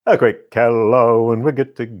A quick hello and we're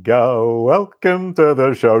good to go. Welcome to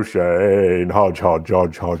the show, Shane. Hodge. I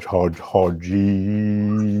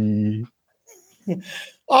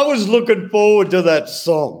was looking forward to that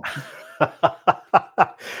song.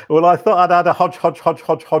 Well, I thought I'd add a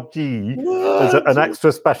hodgy as an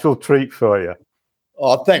extra special treat for you.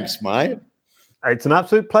 Oh, thanks, mate. It's an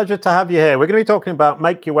absolute pleasure to have you here. We're going to be talking about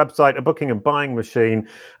make your website a booking and buying machine.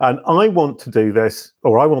 And I want to do this,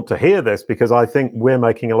 or I want to hear this, because I think we're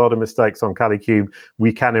making a lot of mistakes on Kalicube.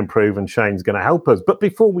 We can improve, and Shane's going to help us. But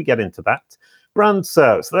before we get into that, brand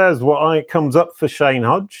search. There's what comes up for Shane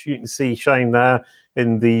Hodge. You can see Shane there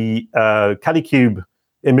in the Kalicube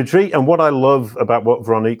imagery. And what I love about what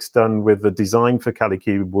Veronique's done with the design for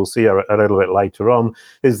Kalicube, we'll see a little bit later on,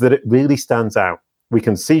 is that it really stands out. We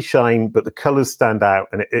can see Shane, but the colours stand out,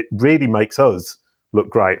 and it really makes us look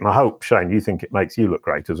great. And I hope, Shane, you think it makes you look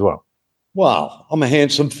great as well. Well, I'm a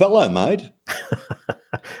handsome fellow, mate.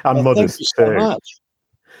 I'm modest too. Thank you so much.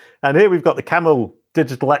 And here we've got the Camel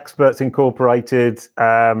Digital Experts Incorporated.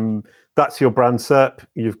 That's your brand SERP.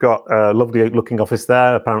 You've got a lovely looking office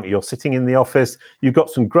there. Apparently you're sitting in the office. You've got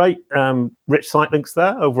some great rich site links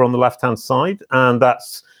there over on the left-hand side, and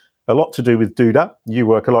that's a lot to do with Duda. You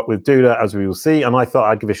work a lot with Duda, as we will see, and I thought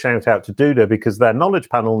I'd give a shout out to Duda because their knowledge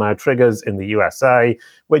panel now triggers in the USA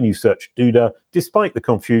when you search Duda, despite the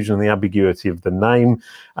confusion and the ambiguity of the name.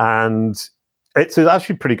 And it's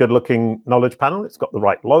actually a pretty good looking knowledge panel. It's got the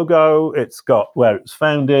right logo, it's got where it's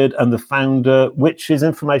founded and the founder, which is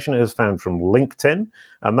information it has found from LinkedIn,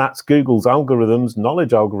 and that's Google's algorithms,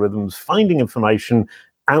 knowledge algorithms, finding information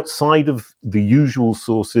outside of the usual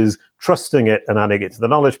sources, trusting it and adding it to the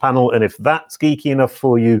knowledge panel. And if that's geeky enough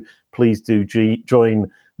for you, please do join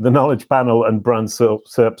the knowledge panel and brand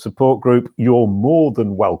SERP support group. You're more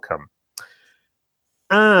than welcome.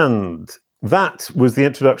 And that was the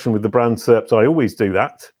introduction with the brand SERPs. I always do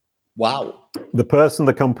that. Wow. The person,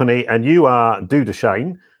 the company, and you are Duda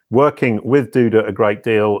Shane, working with Duda a great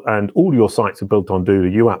deal, and all your sites are built on Duda.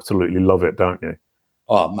 You absolutely love it, don't you?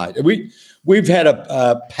 Oh, mate, we've had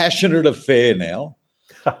a passionate affair now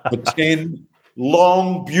for 10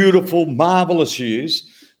 long, beautiful, marvellous years,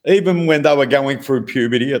 even when they were going through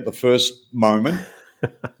puberty at the first moment,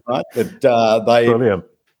 right? But Brilliant.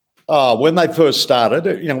 When they first started,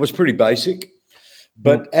 it was pretty basic.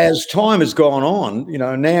 But as time has gone on,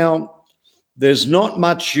 now there's not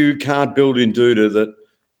much you can't build in Duda that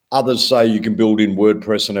others say you can build in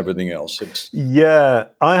WordPress and everything else. Yeah,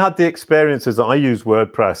 I had the experiences that I use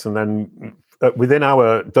WordPress, and then within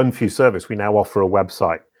our Done For You service, we now offer a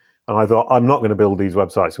website. And I thought, I'm not going to build these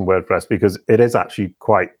websites in WordPress because it is actually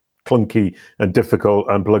quite clunky and difficult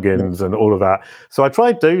and plugins and all of that. So I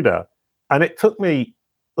tried Duda, and it took me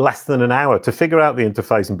less than an hour to figure out the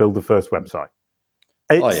interface and build the first website.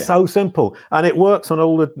 It's so simple, and it works on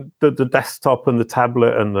all the desktop and the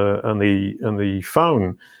tablet and the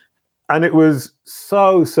phone. And it was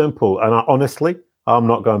so simple. And honestly, I'm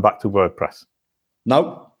not going back to WordPress.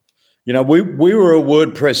 No. We were a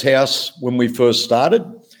WordPress house when we first started,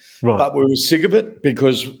 right, but we were sick of it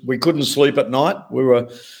because we couldn't sleep at night. We were,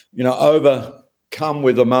 overcome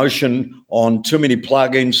with emotion on too many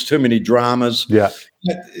plugins, too many dramas. Yeah.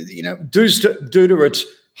 Duda, it's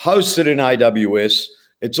hosted in AWS.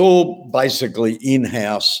 It's all basically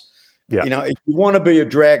in-house. Yeah. If you want to be a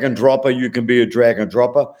drag and dropper, you can be a drag and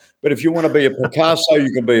dropper. But if you want to be a Picasso,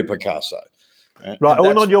 you can be a Picasso. Right.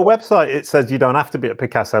 And on your website, it says you don't have to be a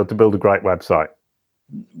Picasso to build a great website.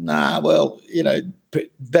 Nah, well,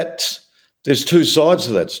 there's two sides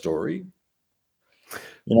to that story.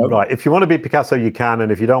 Right. If you want to be Picasso, you can.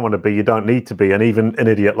 And if you don't want to be, you don't need to be. And even an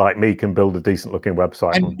idiot like me can build a decent looking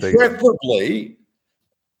website. And preferably,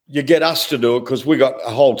 you get us to do it because we got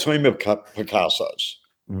a whole team of Picassos.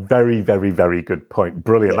 Very, very, very good point.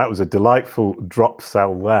 Brilliant. Yeah. That was a delightful drop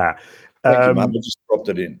sell there. Thank you, man. I just dropped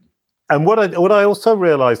it in. And what I also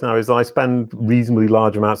realize now is I spend reasonably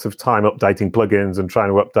large amounts of time updating plugins and trying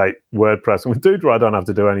to update WordPress. And with Duda, I don't have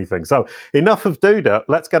to do anything. So enough of Duda.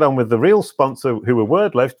 Let's get on with the real sponsor, who are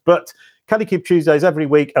WordLift. But Kalicube Tuesdays every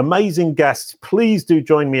week. Amazing guests. Please do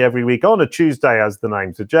join me every week on a Tuesday, as the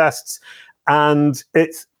name suggests. And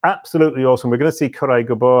it's absolutely awesome. We're going to see Corey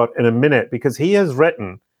Gabor in a minute because he has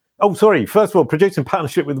written, first of all, produced in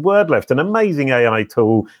partnership with WordLift, an amazing AI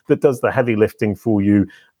tool that does the heavy lifting for you,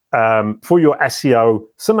 for your SEO,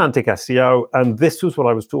 semantic SEO. And this was what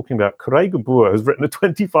I was talking about. Corey Gabor has written a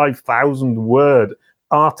 25,000-word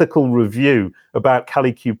article review about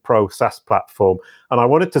Kalicube Pro SaaS platform. And I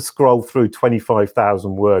wanted to scroll through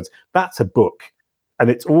 25,000 words. That's a book. And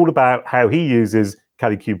it's all about how he uses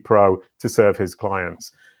Kalicube Pro to serve his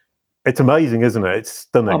clients. It's amazing, isn't it? It's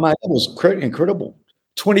stunning. Oh, mate, that was incredible.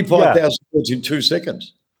 25,000 words in 2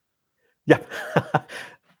 seconds. Yeah.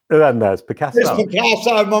 And there's Picasso. There's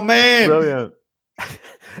Picasso, my man. Brilliant.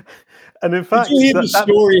 And in fact, did you hear the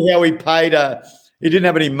story how he paid he didn't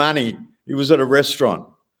have any money. He was at a restaurant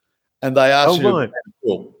and they asked him to pay the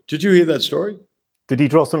bill. Did you hear that story? Did he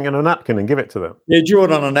draw something on a napkin and give it to them? Yeah, he drew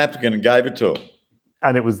it on a napkin and gave it to them.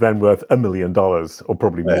 And it was then worth $1 million or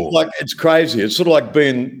probably more. It's crazy. It's sort of like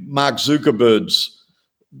being Mark Zuckerberg's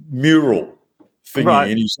mural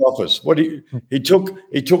thingy in his office.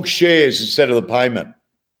 He took shares instead of the payment.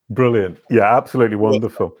 Brilliant. Yeah, absolutely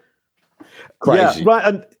wonderful. Crazy. Yeah, right.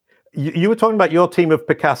 And you were talking about your team of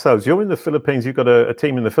Picassos. You're in the Philippines. You've got a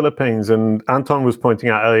team in the Philippines. And Anton was pointing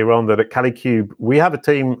out earlier on that at Kalicube, we have a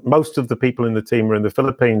team. Most of the people in the team are in the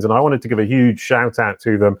Philippines. And I wanted to give a huge shout out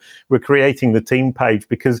to them. We're creating the team page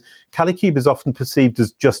because Kalicube is often perceived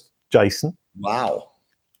as just Jason. Wow.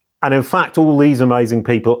 And in fact, all these amazing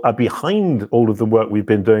people are behind all of the work we've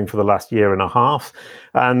been doing for the last year and a half.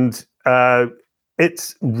 And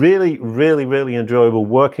it's really, really, really enjoyable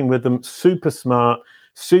working with them. Super smart,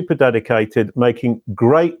 super dedicated, making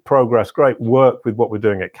great progress, great work with what we're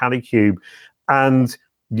doing at Kalicube. And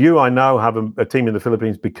you, I know, have a team in the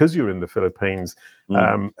Philippines because you're in the Philippines.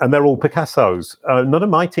 And they're all Picassos. None of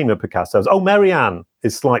my team are Picassos. Oh, Marianne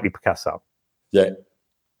is slightly Picasso. Yeah.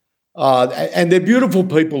 And they're beautiful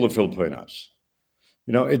people, the Filipinos.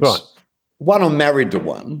 You know, it's one, I'm married to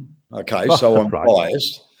one. Okay, so I'm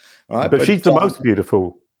biased. Right? But she's the most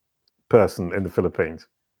beautiful person in the Philippines.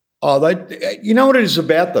 Oh, you know what it is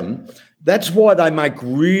about them? That's why they make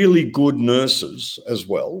really good nurses as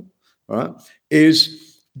well, right?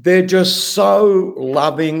 Is they're just so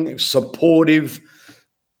loving, supportive.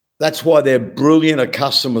 That's why they're brilliant at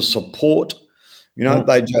customer support. You know,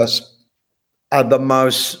 they just are the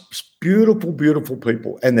most beautiful, beautiful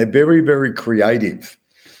people. And they're very, very creative.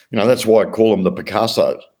 You know, that's why I call them the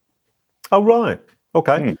Picassos. Oh, right.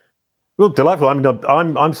 Okay. Well, delightful. I mean,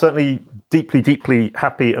 I'm certainly deeply, deeply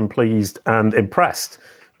happy and pleased and impressed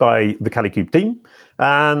by the Kalicube team.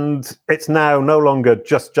 And it's now no longer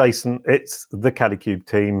just Jason, it's the Kalicube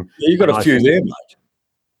team. Yeah, you've got a few there, mate.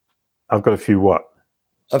 I've got a few what?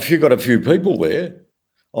 Have you got a few people there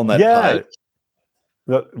on that page?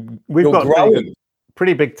 We've got a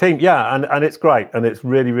pretty big team. Yeah, and it's great. And it's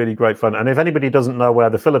really, really great fun. And if anybody doesn't know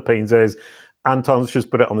where the Philippines is, Anton's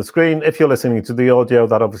just put it on the screen. If you're listening to the audio,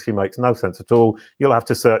 that obviously makes no sense at all. You'll have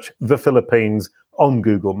to search the Philippines on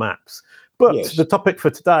Google Maps. But the topic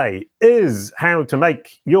for today is how to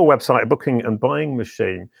make your website a booking and buying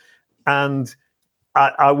machine. And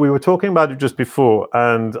we were talking about it just before,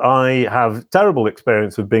 and I have terrible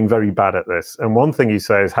experience of being very bad at this. And one thing you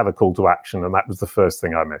say is have a call to action, and that was the first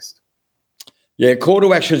thing I missed. Yeah, call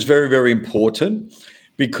to action is very, very important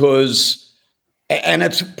because... And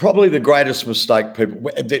it's probably the greatest mistake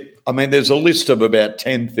people... I mean, there's a list of about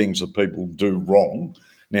 10 things that people do wrong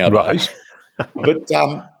nowadays. But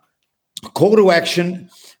call to action,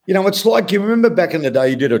 you know, it's like, you remember back in the day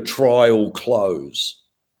you did a trial close,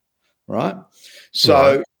 right?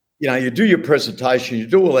 So, you know, you do your presentation, you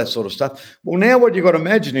do all that sort of stuff. Well, now what you've got to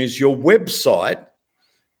imagine is your website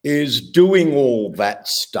is doing all that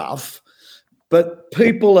stuff, but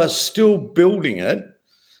people are still building it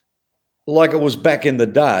like it was back in the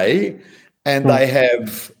day, and they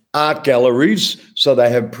have art galleries, so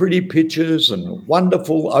they have pretty pictures and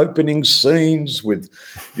wonderful opening scenes with,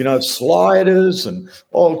 you know, sliders and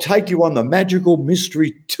I'll take you on the magical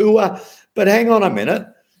mystery tour. But hang on a minute,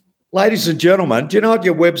 ladies and gentlemen, do you know what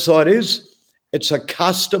your website is? It's a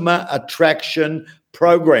customer attraction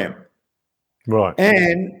program. Right.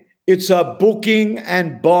 And it's a booking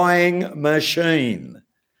and buying machine.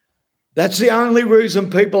 That's the only reason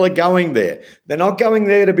people are going there. They're not going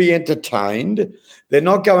there to be entertained. They're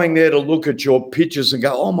not going there to look at your pictures and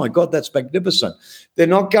go, oh, my God, that's magnificent. They're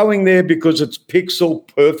not going there because it's pixel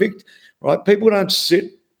perfect, right? People don't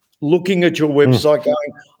sit looking at your website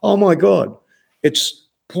going, oh, my God, it's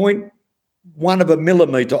 0.1 of a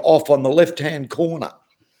millimeter off on the left-hand corner,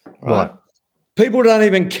 right? People don't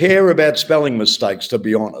even care about spelling mistakes, to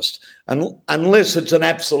be honest, unless it's an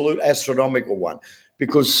absolute astronomical one.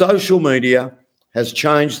 Because social media has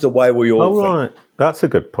changed the way we all think. Right. That's a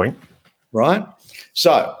good point. Right?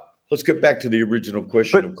 So let's get back to the original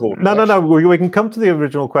question of call to action. No. We can come to the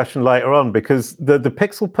original question later on, because the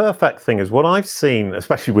pixel perfect thing is what I've seen,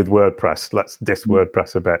 especially with WordPress, let's diss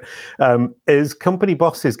WordPress a bit, is company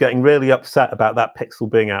bosses getting really upset about that pixel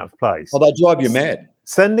being out of place. Oh, they drive you mad.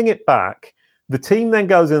 Sending it back. The team then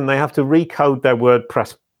goes in and they have to recode their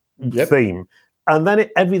WordPress theme. And then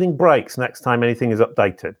everything breaks next time anything is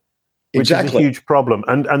updated, which is a huge problem.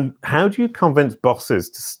 And how do you convince bosses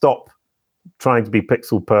to stop trying to be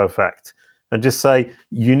pixel perfect, and just say,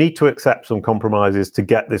 you need to accept some compromises to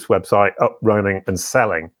get this website up, running, and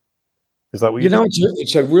selling? Is that what you know?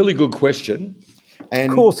 It's a really good question.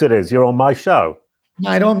 And of course it is. You're on my show.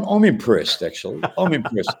 Mate, I'm impressed, actually. I'm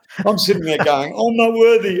impressed. I'm sitting there going, I'm not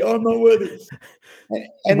worthy. I'm not worthy.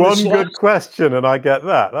 And one good question, and I get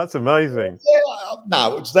that. That's amazing. Yeah,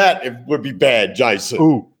 no, it's that. It would be bad, Jason.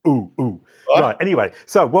 Ooh. Right. Anyway,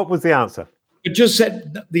 so what was the answer? It just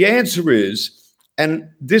said the answer is, and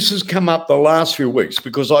this has come up the last few weeks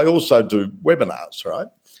because I also do webinars, right?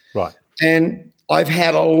 Right. And I've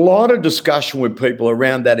had a lot of discussion with people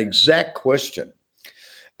around that exact question.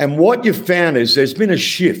 And what you've found is there's been a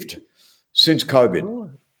shift since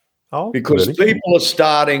COVID. Because really? People are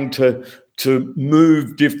starting to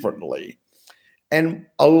move differently. And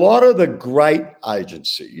a lot of the great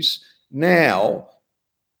agencies now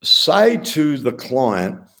say to the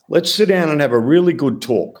client, let's sit down and have a really good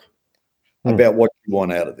talk about what you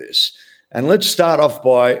want out of this. And let's start off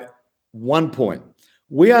by one point.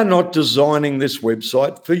 We are not designing this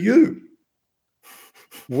website for you.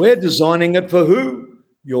 We're designing it for who?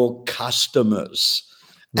 Your customers.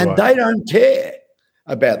 And they don't care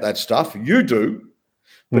about that stuff. You do.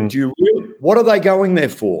 But do you really, what are they going there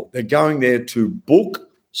for? They're going there to book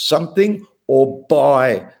something or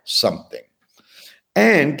buy something.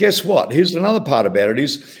 And guess what? Here's another part about it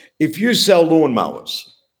is if you sell lawnmowers,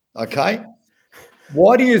 okay,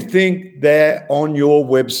 why do you think they're on your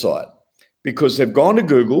website? Because they've gone to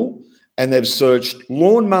Google and they've searched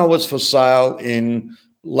lawnmowers for sale in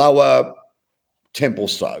Lower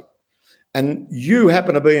Templestowe. And you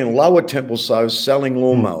happen to be in Lower Templestowe selling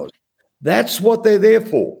lawnmowers. That's what they're there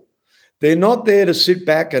for. They're not there to sit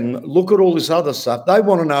back and look at all this other stuff. They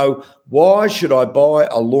want to know, why should I buy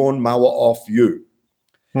a lawnmower off you?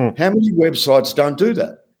 How many websites don't do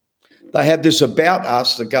that? They have this about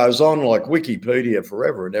us that goes on like Wikipedia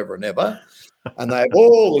forever and ever and ever. And they have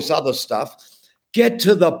all this other stuff. Get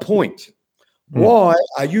to the point. Why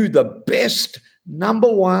are you the best number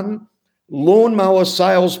one lawnmower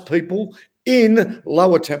salespeople in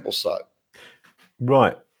Lower Templestowe?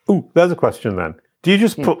 Right. Oh, there's a question then. Do you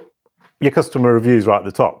just put your customer reviews right at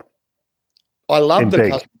the top? I love the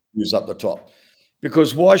customer reviews up the top.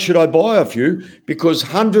 Because why should I buy off you? Because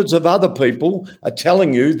hundreds of other people are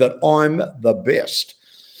telling you that I'm the best.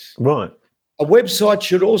 Right. A website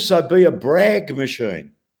should also be a brag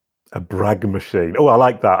machine. A brag machine. Oh, I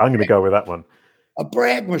like that. I'm going to go with that one. A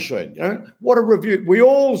brag machine. You know, what a review. We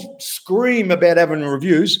all scream about having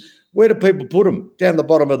reviews. Where do people put them? Down the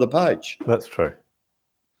bottom of the page. That's true.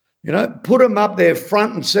 You know, put them up there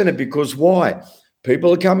front and center, because why?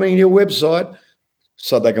 People are coming to your website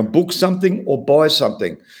so they can book something or buy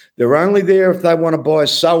something. They're only there if they want to buy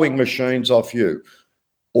sewing machines off you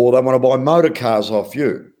or they want to buy motor cars off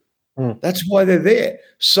you. That's why they're there.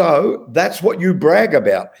 So that's what you brag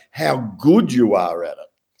about, how good you are at it,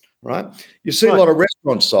 right? You see a lot of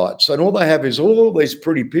restaurant sites and all they have is all these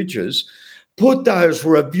pretty pictures. Put those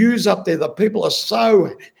reviews up there that people are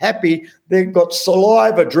so happy they've got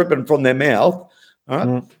saliva dripping from their mouth,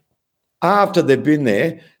 right? After they've been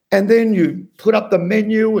there. And then you put up the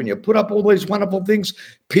menu and you put up all these wonderful things,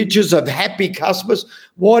 pictures of happy customers.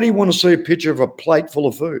 Why do you want to see a picture of a plate full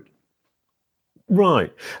of food?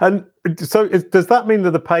 Right. And so does that mean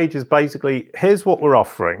that the page is basically, here's what we're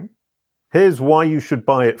offering, here's why you should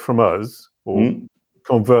buy it from us or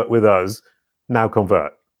convert with us, now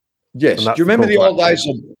convert? Yes. Do you remember the old days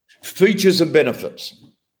of features and benefits?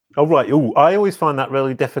 Oh, right. Oh, I always find that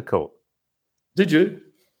really difficult. Did you?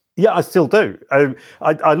 Yeah, I still do.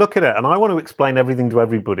 I look at it and I want to explain everything to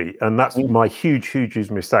everybody. And that's my huge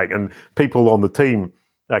mistake. And people on the team,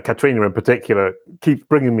 Katrina in particular, keeps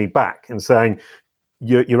bringing me back and saying,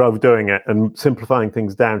 you're overdoing it and simplifying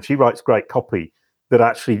things down. She writes great copy that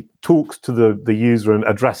actually talks to the user and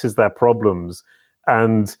addresses their problems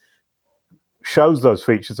and shows those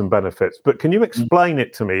features and benefits. But can you explain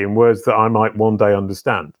it to me in words that I might one day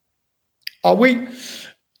understand?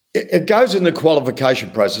 It goes in the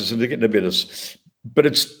qualification process and to get into business, but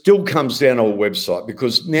it still comes down to a website,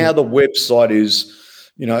 because now the website is,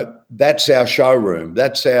 that's our showroom.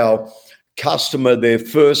 That's our customer. Their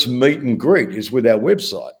first meet and greet is with our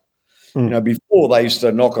website. Before they used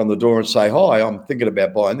to knock on the door and say, hi, I'm thinking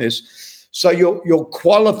about buying this. So you're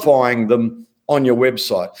qualifying them on your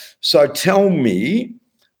website. So tell me,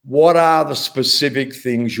 what are the specific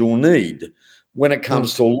things you'll need when it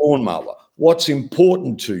comes to a lawnmower? What's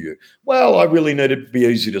important to you? Well, I really need it to be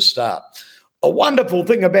easy to start. A wonderful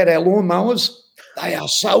thing about our lawnmowers, they are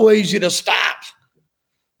so easy to start,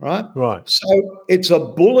 right? Right. So it's a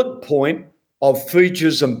bullet point of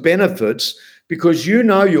features and benefits, because you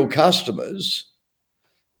know your customers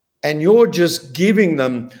and you're just giving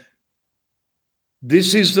them,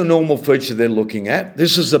 this is the normal feature they're looking at.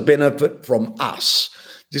 This is the benefit from us.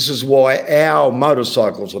 This is why our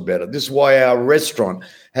motorcycles are better. This is why our restaurant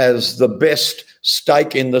has the best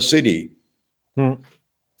steak in the city.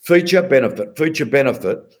 Feature, benefit,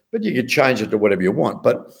 but you can change it to whatever you want.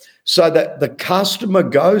 But so that the customer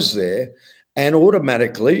goes there and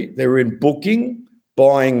automatically they're in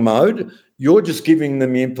buying mode. You're just giving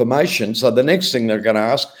them the information. So the next thing they're going to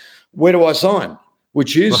ask, where do I sign?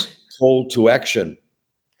 Which is call to action.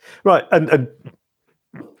 Right. And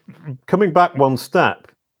coming back one step,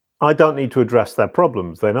 I don't need to address their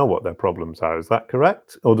problems. They know what their problems are. Is that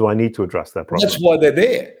correct? Or do I need to address their problems? That's why they're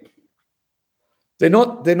there. They're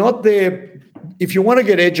not there. If you want to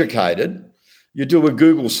get educated, you do a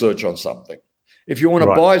Google search on something. If you want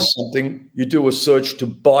to buy something, you do a search to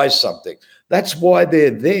buy something. That's why they're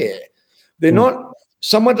there. They're not,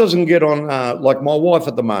 someone doesn't get on, like my wife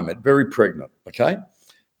at the moment, very pregnant, okay?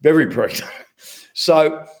 Very pregnant.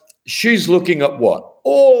 So she's looking at what?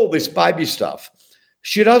 All this baby stuff.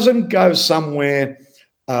 She doesn't go somewhere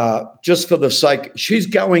just for the sake. She's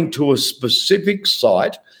going to a specific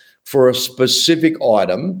site for a specific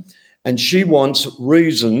item, and she wants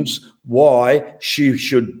reasons why she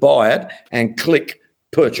should buy it and click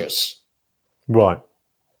purchase. Right.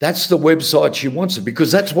 That's the website she wants it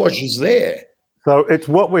because that's why she's there. So it's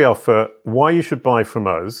what we offer, why you should buy from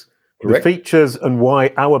us, correct, the features and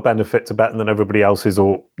why our benefits are better than everybody else's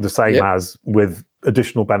or the same as with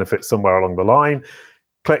additional benefits somewhere along the line.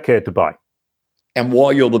 Click here to buy. And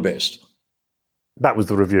why you're the best. That was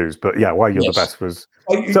the reviews, but yeah, why you're the best was.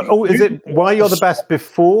 Is it why you're the best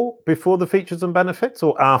before the features and benefits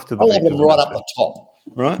or after the? I love them right up the top,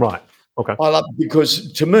 right? Right. Okay. I love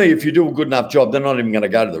because to me, if you do a good enough job, they're not even going to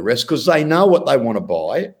go to the rest because they know what they want to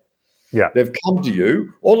buy. Yeah. They've come to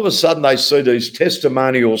you. All of a sudden, they see these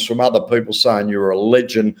testimonials from other people saying you're a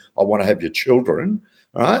legend. I want to have your children,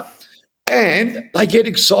 right? And they get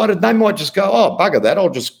excited. They might just go, oh, bugger that. I'll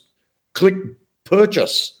just click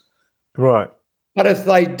purchase. Right. But if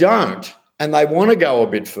they don't and they want to go a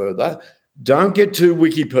bit further, don't get to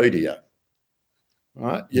Wikipedia,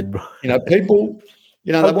 right? You know, people,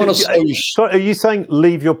 you know, they want to sell you. So are you saying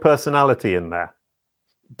leave your personality in there?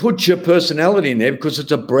 Put your personality in there because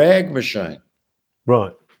it's a brag machine.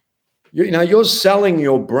 Right. You know, you're selling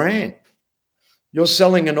your brand. You're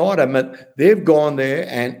selling an item and they've gone there.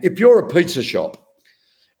 And if you're a pizza shop,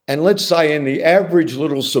 and let's say in the average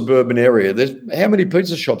little suburban area, there's how many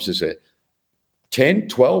pizza shops is there? 10,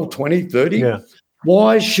 12, 20, 30? Yeah.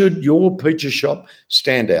 Why should your pizza shop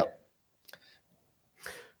stand out?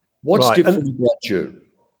 What's different about you?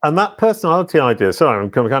 And that personality idea, sorry,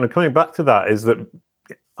 I'm kind of coming back to that, is that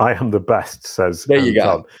I am the best, says there you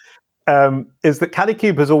go. Is that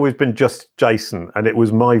Kalicube has always been just Jason and it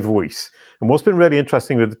was my voice. And what's been really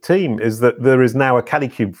interesting with the team is that there is now a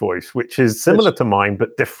Kalicube voice, which is similar to mine,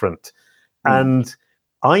 but different. And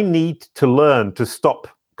I need to learn to stop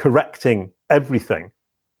correcting everything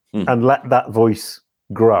and let that voice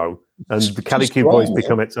grow and the Kalicube voice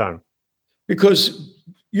become its own. Because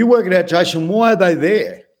you work it out, Jason, why are they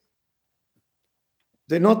there?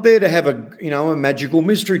 They're not there to have a magical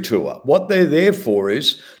mystery tour. What they're there for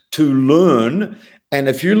is to learn. And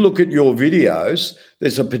if you look at your videos,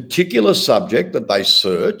 there's a particular subject that they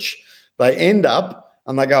search, they end up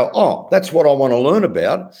and they go, oh, that's what I want to learn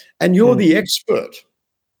about. And you're the expert.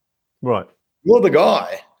 Right. You're the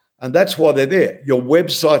guy. And that's why they're there. Your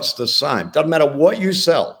website's the same. Doesn't matter what you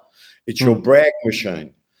sell. It's your brag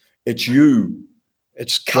machine. It's you.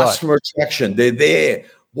 It's customer attraction. They're there.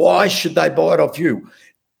 Why should they buy it off you?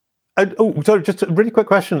 Sorry, just a really quick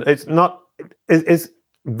question. It's not, is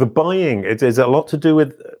the buying, is it a lot to do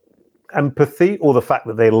with empathy or the fact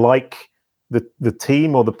that they like the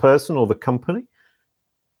team or the person or the company?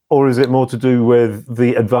 Or is it more to do with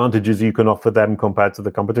the advantages you can offer them compared to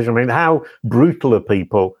the competition? I mean, how brutal are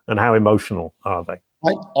people and how emotional are they?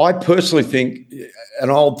 I personally think, an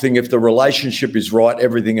old thing, if the relationship is right,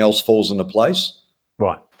 everything else falls into place.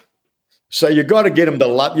 Right. So you've got to get them to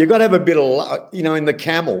love. You've got to have a bit of love. You know, in the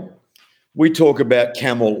Camel, we talk about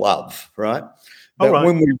Camel love, right? That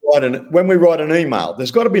when we write an email,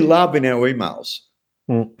 there's got to be love in our emails.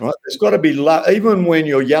 Right? There's got to be love. Even when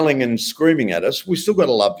you're yelling and screaming at us, we still got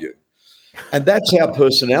to love you. And that's our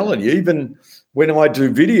personality. Even when I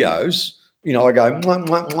do videos, you know, I go, mwah,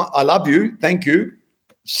 mwah, mwah, I love you, thank you,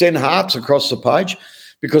 send hearts across the page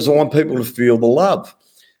because I want people to feel the love.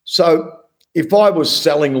 So if I was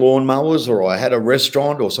selling lawnmowers or I had a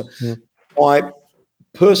restaurant or something, my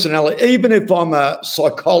personality, even if I'm a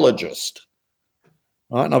psychologist,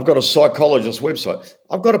 right? And I've got a psychologist website.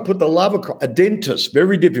 I've got to put the love across. A dentist,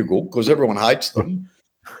 very difficult because everyone hates them,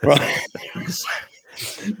 right?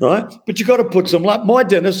 Right? But you've got to put some love. My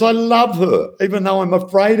dentist, I love her, even though I'm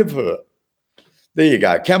afraid of her. There you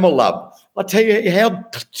go. Camel love. I tell you, how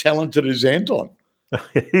talented is Anton?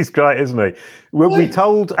 He's great, isn't he? We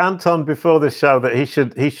told Anton before the show that he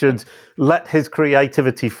should let his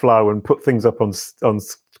creativity flow and put things up on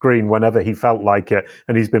screen whenever he felt like it,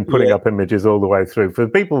 and he's been putting up images all the way through. For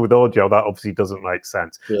people with audio, that obviously doesn't make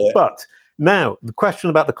sense. Yeah. But now the question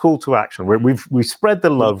about the call to action: we've spread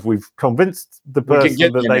the love, we've convinced the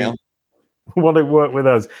person that they want to work with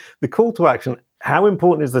us. The call to action: how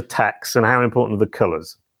important is the text, and how important are the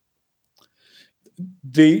colours?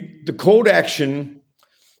 The call to action.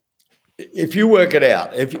 If you work it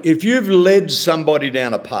out, if you've led somebody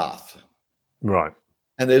down a path, right,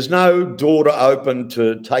 and there's no door to open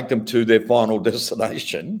to take them to their final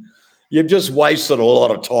destination, you've just wasted a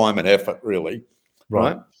lot of time and effort, really,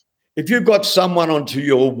 right? If you've got someone onto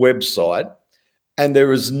your website and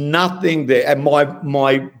there is nothing there, and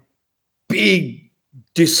my big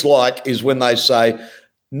dislike is when they say,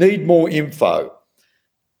 need more info.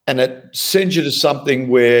 And it sends you to something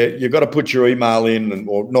where you've got to put your email in,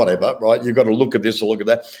 or not ever, right? You've got to look at this or look at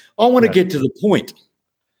that. I want to get to the point.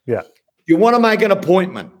 Yeah. You want to make an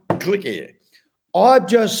appointment, click here. I've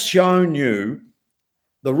just shown you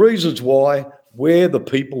the reasons why we're the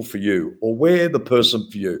people for you, or we're the person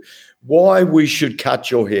for you, why we should cut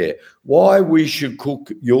your hair, why we should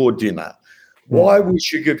cook your dinner, why we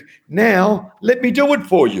should give. Now, let me do it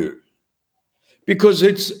for you, because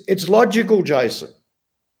it's logical, Jason.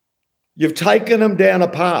 You've taken them down a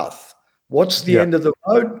path. What's the end of the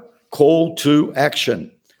road? Call to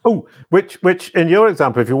action. Oh, which in your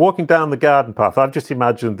example, if you're walking down the garden path, I've just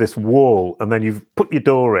imagined this wall, and then you've put your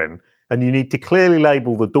door in, and you need to clearly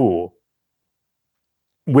label the door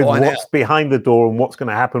with what's behind the door and what's going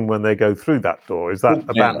to happen when they go through that door. Is that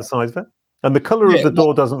about the size of it? And the colour of the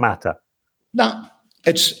door doesn't matter. No,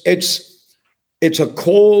 it's a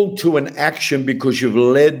call to an action because you've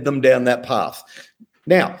led them down that path.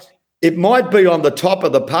 Now, it might be on the top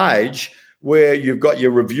of the page where you've got your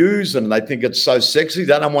reviews and they think it's so sexy,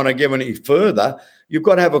 they don't want to give any further. You've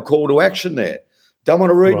got to have a call to action there. Don't want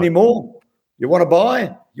to read any more. You want to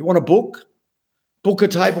buy? You want to book? Book a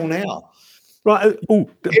table now. Right. Oh,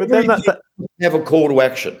 but then have a call to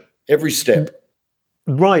action, every step.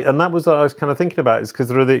 Right, and that was what I was kind of thinking about, is because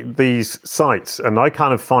there are these sites, and I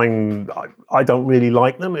kind of find I don't really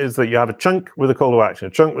like them, is that you have a chunk with a call to action, a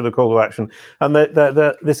chunk with a call to action, and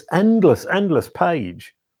they're this endless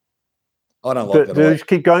page. I don't like that. They just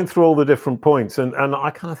keep going through all the different points, and I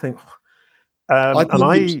kind of think,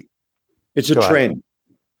 it's a trend.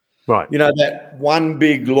 Right. You know, that one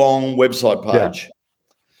big, long website page.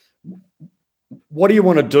 Yeah. What do you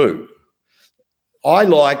want to do? I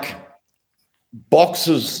like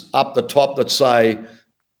boxes up the top that say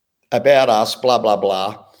about us, blah, blah, blah.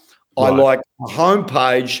 Right. I like a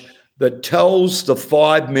homepage that tells the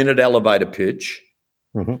 5-minute elevator pitch.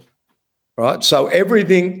 Mm-hmm. Right. So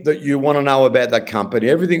everything that you want to know about that company,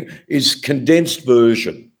 everything is condensed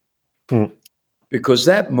version. Because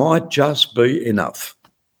that might just be enough.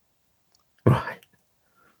 Right.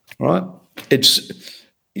 Right. It's,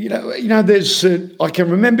 you know, there's, I can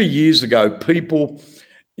remember years ago, people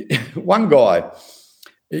would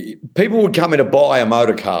come in to buy a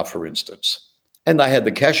motor car, for instance, and they had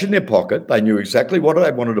the cash in their pocket. They knew exactly what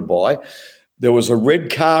they wanted to buy. There was a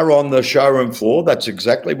red car on the showroom floor. That's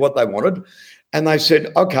exactly what they wanted. And they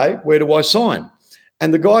said, okay, where do I sign?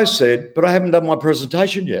 And the guy said, but I haven't done my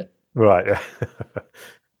presentation yet. Right.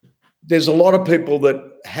 There's a lot of people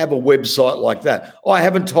that have a website like that. Oh, I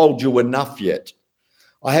haven't told you enough yet.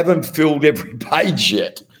 I haven't filled every page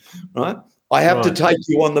yet, right? I have to take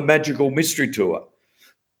you on the magical mystery tour.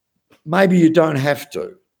 Maybe you don't have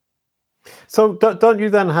to. So don't you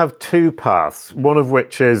then have two paths, one of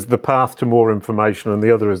which is the path to more information and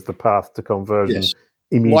the other is the path to conversion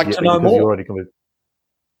immediately? Like to know more. You're already convinced.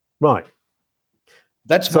 Right.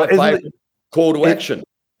 That's my favourite call to action.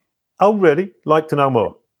 Oh, really? Like to know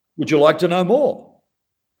more? Would you like to know more?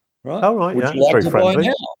 Right. Oh, right. Would you like to buy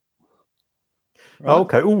now? Right.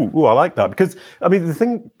 Okay. Ooh, I like that, because I mean the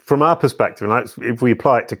thing from our perspective, and if we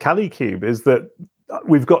apply it to CaliCube, is that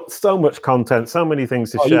we've got so much content, so many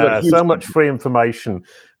things to share, so much free information,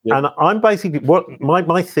 and I'm basically what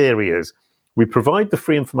my theory is: we provide the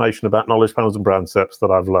free information about knowledge panels and brand SERPs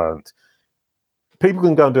that I've learned. People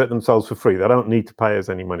can go and do it themselves for free; they don't need to pay us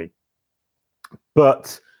any money.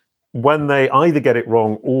 But when they either get it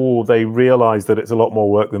wrong or they realize that it's a lot more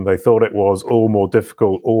work than they thought it was, or more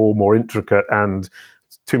difficult or more intricate, and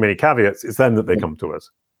too many caveats, it's then that they come to us.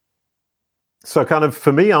 So kind of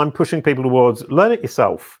for me, I'm pushing people towards learn it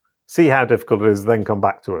yourself, see how difficult it is, then come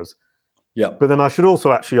back to us. Yeah. But then I should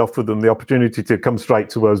also actually offer them the opportunity to come straight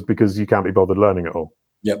to us because you can't be bothered learning it all.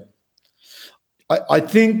 Yep. I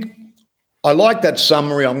think I like that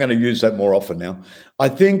summary. I'm going to use that more often now. I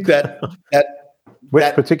think that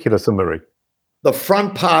Which particular summary? The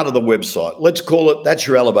front part of the website, let's call it, that's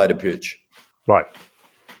your elevator pitch. Right.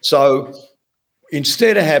 So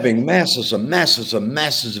instead of having masses and masses and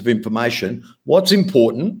masses of information, what's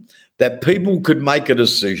important that people could make a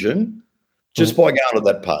decision just by going to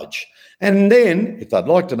that page. And then if they'd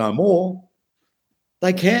like to know more,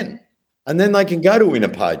 they can. And then they can go to inner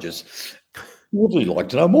pages. Would you like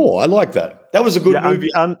to know more? I like that. That was a good movie.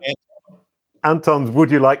 Anton's,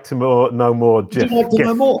 would you like to know more? Would you like to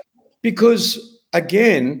know more? Because,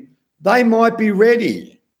 again, they might be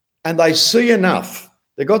ready and they see enough.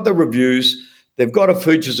 They've got the reviews. They've got the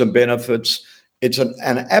features and benefits. It's an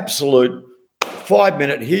absolute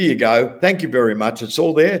 5-minute, here you go. Thank you very much. It's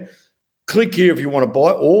all there. Click here if you want to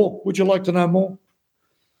buy, or would you like to know more?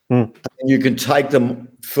 And you can take them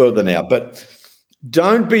further now. But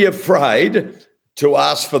don't be afraid to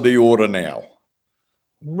ask for the order now.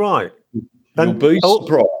 Right. You'll be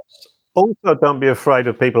surprised. Also, don't be afraid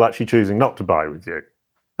of people actually choosing not to buy with you.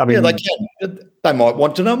 I mean, yeah, they can. They might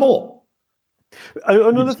want to know more.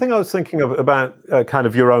 Another thing I was thinking of about kind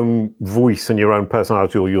of your own voice and your own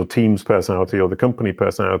personality, or your team's personality, or the company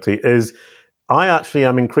personality, is I actually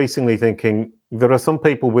am increasingly thinking there are some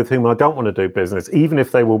people with whom I don't want to do business, even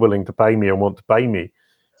if they were willing to pay me and want to pay me,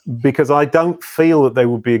 because I don't feel that they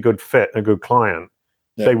would be a good fit, a good client.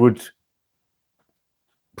 Yeah. They would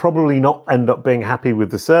probably not end up being happy with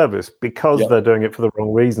the service because they're doing it for the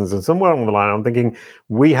wrong reasons. And somewhere along the line, I'm thinking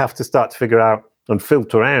we have to start to figure out and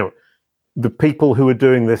filter out the people who are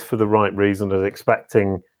doing this for the right reason and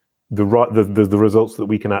expecting the results that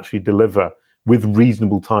we can actually deliver with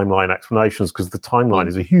reasonable timeline explanations, because the timeline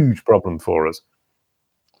is a huge problem for us.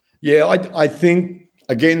 Yeah, I think,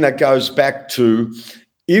 again, that goes back to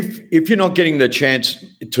if you're not getting the chance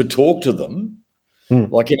to talk to them,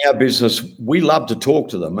 like in our business, we love to talk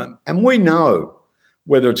to them, and we know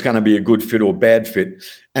whether it's going to be a good fit or bad fit.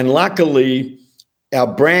 And luckily, our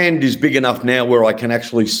brand is big enough now where I can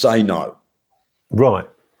actually say no. Right.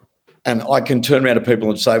 And I can turn around to people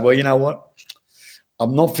and say, well, you know what?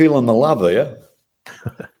 I'm not feeling the love here.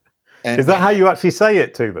 Is that how you actually say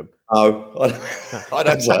it to them? No, I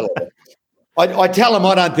don't say that. I tell them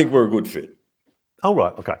I don't think we're a good fit. Oh,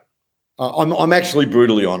 right. Okay. I'm actually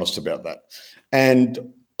brutally honest about that.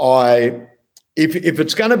 And if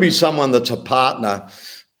it's going to be someone that's a partner,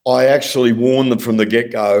 I actually warn them from the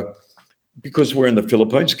get-go, because we're in the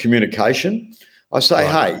Philippines, communication. I say,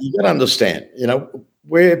 hey, you got to understand,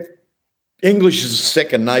 English is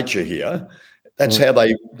second nature here. That's how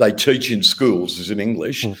they teach in schools, is in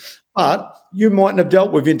English. But you mightn't have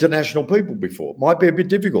dealt with international people before. It might be a bit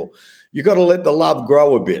difficult. You got to let the love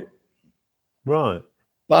grow a bit. Right.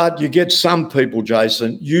 But you get some people,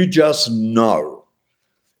 Jason, you just know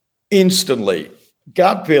instantly,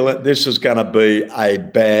 gut feeling, this is going to be a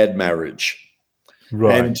bad marriage.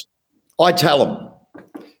 Right. And I tell them,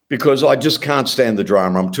 because I just can't stand the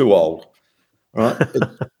drama. I'm too old. Right.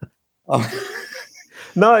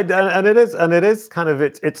 No, and it is kind of,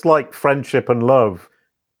 it's like friendship and love.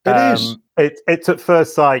 It is. It's at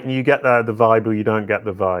first sight, and you get the vibe, or you don't get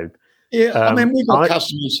the vibe. Yeah, I mean, we've got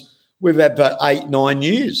customers we've had for 8-9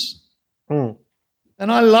 years, and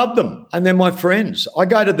I love them, and they're my friends. I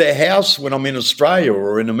go to their house when I'm in Australia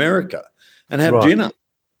or in America and have dinner.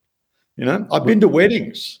 I've been to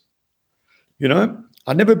weddings.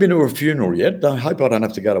 I've never been to a funeral yet. I hope I don't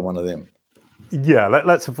have to go to one of them. Yeah,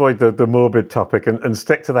 let's avoid the morbid topic and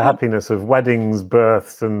stick to the happiness of weddings,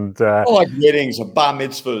 births, and I like weddings and bar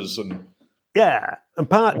mitzvahs and and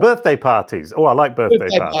birthday parties. Oh, I like birthday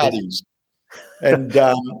parties. And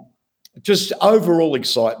just overall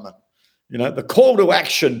excitement. The call to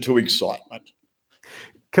action to excitement.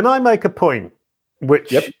 Can I make a point,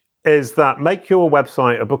 which is that make your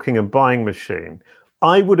website a booking and buying machine?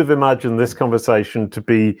 I would have imagined this conversation to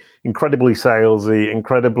be incredibly salesy,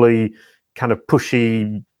 incredibly kind of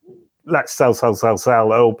pushy, let's sell,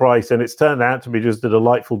 low price. And it's turned out to be just a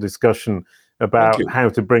delightful discussion about how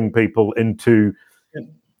to bring people into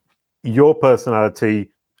your personality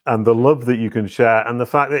and the love that you can share, and the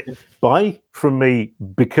fact that buy from me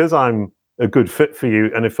because I'm a good fit for you.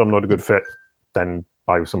 And if I'm not a good fit, then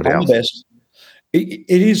buy with somebody else. Best. It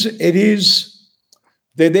is,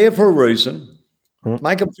 they're there for a reason.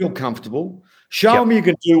 Make them feel comfortable. Show them you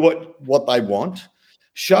can do what they want.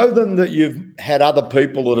 Show them that you've had other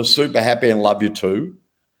people that are super happy and love you too.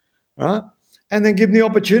 right? And then give them the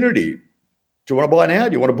opportunity. Do you want to buy now?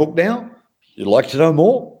 Do you want to book now? You'd like to know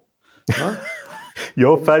more? Right?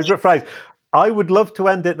 Your favourite phrase. I would love to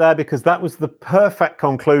end it there because that was the perfect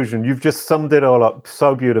conclusion. You've just summed it all up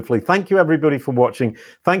so beautifully. Thank you, everybody, for watching.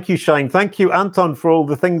 Thank you, Shane. Thank you, Anton, for all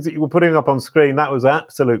the things that you were putting up on screen. That was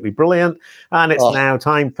absolutely brilliant. And it's now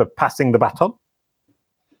time for passing the baton.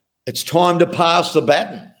 It's time to pass the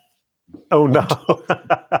baton. Oh, no.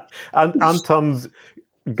 And Anton's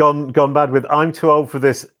gone bad with I'm too old for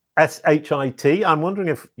this SHIT. I'm wondering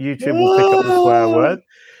if YouTube will pick up the swear word.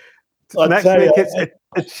 Next week, it's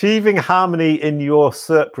achieving harmony in your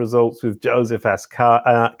SERP results with Joseph S.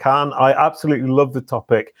 Kahn. I absolutely love the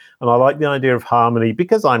topic, and I like the idea of harmony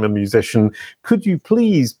because I'm a musician. Could you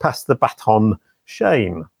please pass the baton,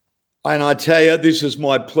 Shane? And I tell you, this is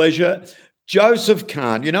my pleasure. Joseph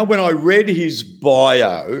Kahn, you know, when I read his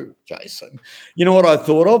bio, Jason, you know what I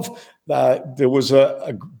thought of? There was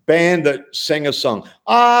a band that sang a song,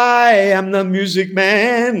 I am the music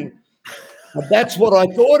man. And that's what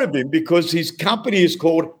I thought of him because his company is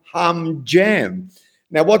called Hum Jam.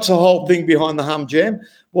 Now, what's the whole thing behind the Hum Jam?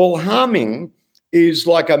 Well, humming is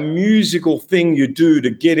like a musical thing you do to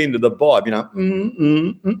get into the vibe, you know.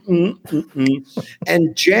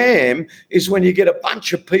 And jam is when you get a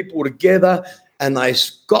bunch of people together and they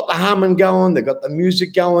got the humming going, they got the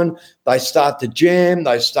music going, they start to jam,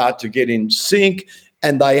 they start to get in sync,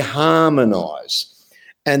 and they harmonize.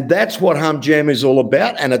 And that's what Hum Jam is all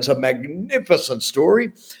about, and it's a magnificent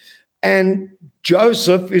story. And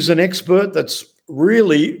Joseph is an expert that's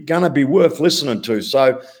really going to be worth listening to.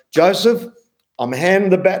 So, Joseph, I'm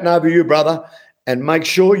handing the baton over to you, brother, and make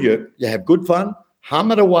sure you have good fun,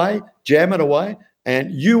 hum it away, jam it away,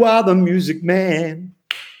 and you are the music man.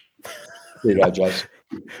 There you go, Joseph.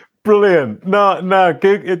 Brilliant. No,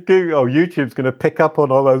 YouTube's going to pick up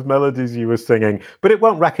on all those melodies you were singing, but it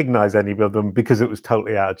won't recognize any of them because it was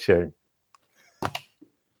totally out of tune.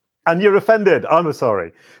 And you're offended. I'm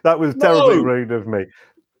sorry. That was terribly rude of me.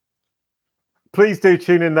 Please do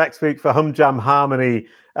tune in next week for Hum Jam Harmony,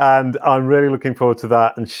 and I'm really looking forward to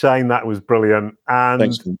that. And Shane, that was brilliant. And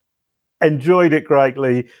thanks. Enjoyed it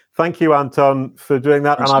greatly. Thank you, Anton, for doing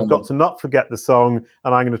that. Thanks, and I've got to not forget the song,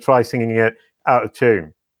 and I'm going to try singing it out of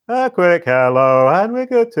tune. A quick hello, and we're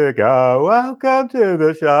good to go. Welcome to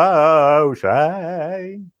the show,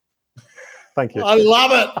 Shane. Thank you. I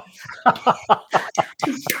love it.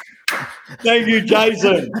 Thank you,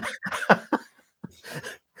 Jason.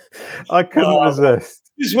 I couldn't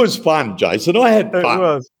resist. This was fun, Jason. I had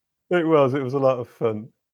fun. It was a lot of fun.